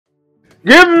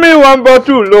Give me one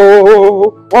bottle,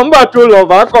 oh, one bottle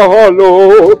of alcohol,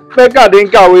 oh. Make I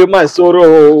drink away my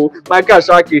sorrow. My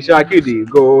shaki dey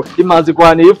go.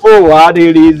 Imazikwani forward the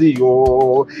easy,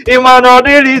 oh. Imano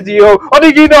the easy, oh.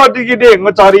 Odigide,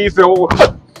 ngotari ife, oh.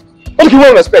 What do you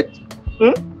want respect?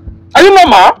 Are you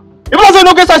normal? If I say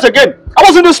no get such again, I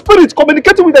was in the spirit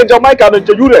communicating with the Jamaica and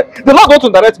the Jure. The Lord got to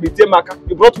direct me, dear Maka.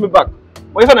 He brought me back.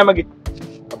 What if I'm again?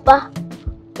 Papa,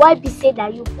 why be say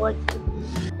that you born me?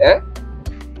 Eh?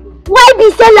 Why be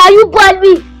say that you born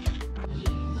me?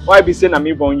 Why be saying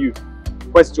I'm born you?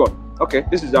 Question. Okay,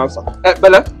 this is the answer.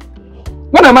 Bella,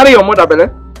 when I married your mother, Bella,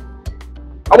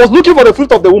 I was looking for the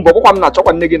fruit of the womb, but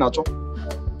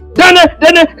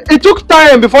then it took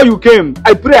time before you came.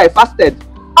 I pray, I fasted.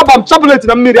 I'm chocolate in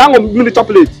a mirror. I'm mini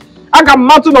chocolate. I got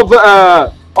mountain of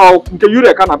I want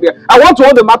to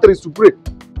hold the mattress to pray.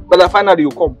 But then finally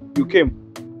you came.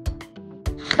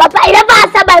 Papa, you never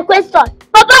answered my question.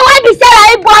 Papa, why be say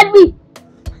I born me?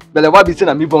 But why be saying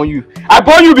I'm born you? I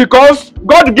born you because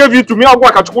God gave you to me.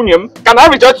 Can I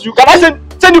reject you? Can I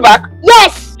send you back?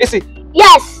 Yes. Is it?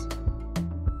 Yes.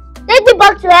 Take me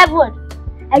back to heaven.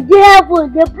 And the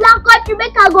heaven, the black country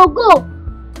make I go.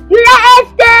 United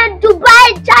States, Dubai,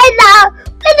 China,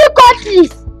 many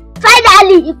countries.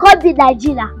 Finally, it could be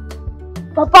Nigeria.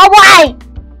 Papa, why?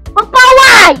 Papa,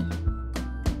 why?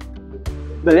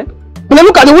 But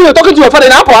look at the way you're talking to your father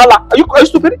now. Are you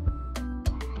stupid?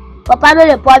 Papa, no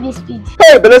dey pour me speed.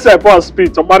 Hey, but let's say pour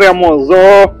speed. Somebody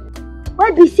Monzo.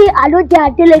 Why be say I know the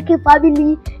Adeleke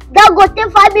family, Dangote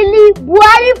family,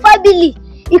 Buhari family?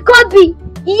 It could be,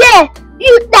 yeah,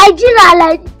 you Nigeria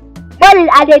like morning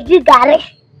I dey dig garri.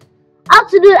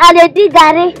 Afternoon I dey dig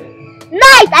garri.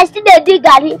 Night I still dey dig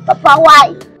garri. Papa,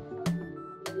 why?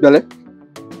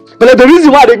 But the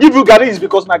reason why they give you garri is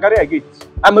because my garri I get.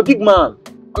 I'm a big man.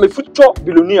 I'm a future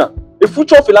billionaire. A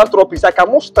future philanthropist. I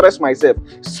cannot stress myself.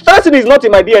 Stressing is not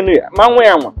in my DNA.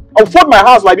 I'll afford my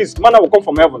house like this. Man, I will come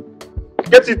from heaven.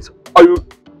 Get it or you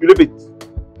leave it.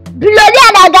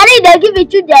 Billionaire and garri they give it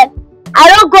to them. I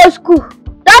don't go school.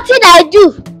 Nothing I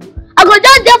do. I go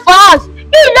just there for us.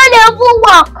 He don't even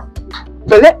work.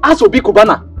 But let us be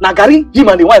Kubana. Nagari, him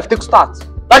and the wife take start.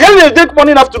 Nagari they take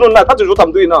morning afternoon night. That is what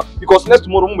I'm doing now. Because next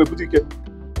tomorrow we put it.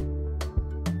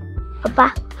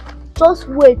 Papa, just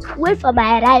wait for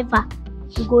my arrival.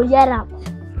 You go hear him.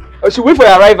 I should wait for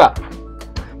your arrival.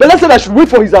 But let's say I should wait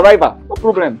for his arrival. No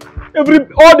problem.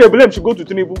 All the blame should go to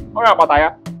Tinibu.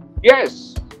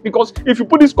 Yes. Because if you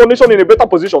put this condition in a better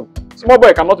position, small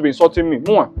boy cannot be insulting me.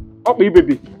 Not me,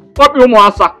 baby. Not me,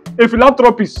 answer. A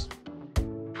philanthropist.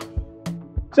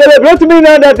 Celebrate me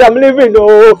now that I'm leaving.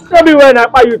 Oh, tell me when I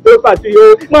buy you to party.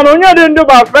 Man, on your end of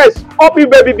my first. Happy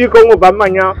baby, become over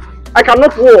mania. I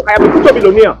cannot walk. I am a future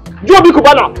billionaire. Joe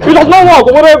Bikubana. He does not walk.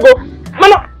 Where go?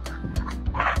 Man,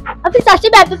 officer,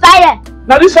 should I be fired?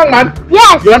 now this young man.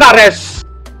 Yes. You're under arrest.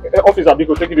 Officer,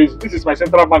 Biko, take it easy. This is my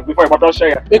central bank before I bottle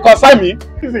share. They consign me.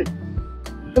 Easy.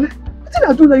 What did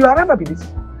I do now? You arrive at this?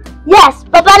 Yes,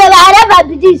 Papa, never arrive at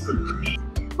this.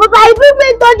 Papa, I bring me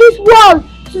to this world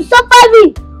to suffer me.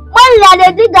 Morning I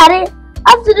dey dig garri,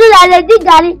 afternoon I dey dig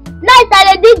garri, night I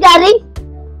dey dig garri.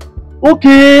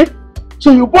 Okay,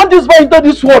 so you born this boy into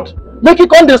this world, make it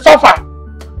come dey suffer.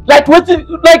 Like waiting,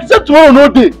 like say tomorrow no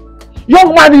day.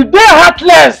 Young man, you dey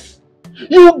heartless.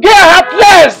 You get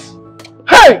heartless.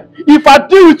 Hey, if I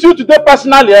deal with you today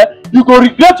personally, you go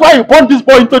regret why you born this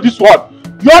boy into this world.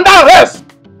 You under arrest.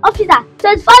 Officer,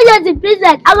 24 years in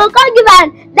prison. I will come give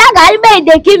am that garri make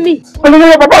they give me.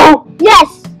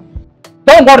 Yes.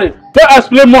 Don't worry, don't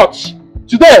explain much.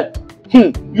 Today,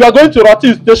 you are going to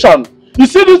Roti station. You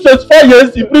see this 24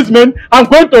 years imprisonment, I'm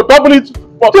going to double it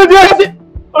for 20 years.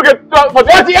 Okay, for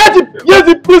 28 years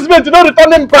imprisonment, you don't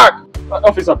return him back.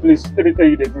 Officer, please, let me tell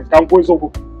you the truth. I'm going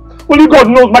so. Only God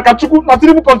knows, Makachuku,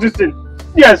 Tinibu caused this thing.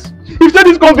 Yes, if say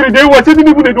this country they were, say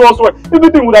Tinibu they do also,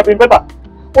 everything would have been better.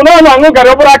 Oh no, I'm not going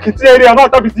to area, I'm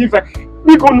not happy to take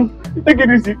it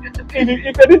easy.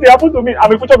 If anything happen to me,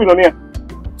 I'm a future billionaire.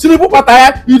 Tinibu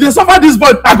Pataya, you dey suffer this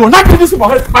boy. I go knock you this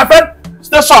my friend.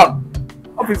 Station.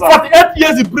 Officer. 48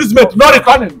 years imprisonment, no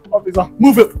returning. Officer.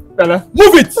 Move it. Bella.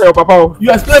 Move it. Hey, Papa.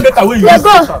 You explain better way you use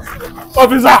station.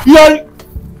 Officer. You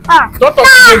are. Don't talk to me.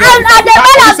 I'm the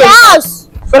man of the house.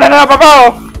 Bella,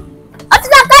 Papa.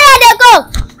 Officer, carry they go.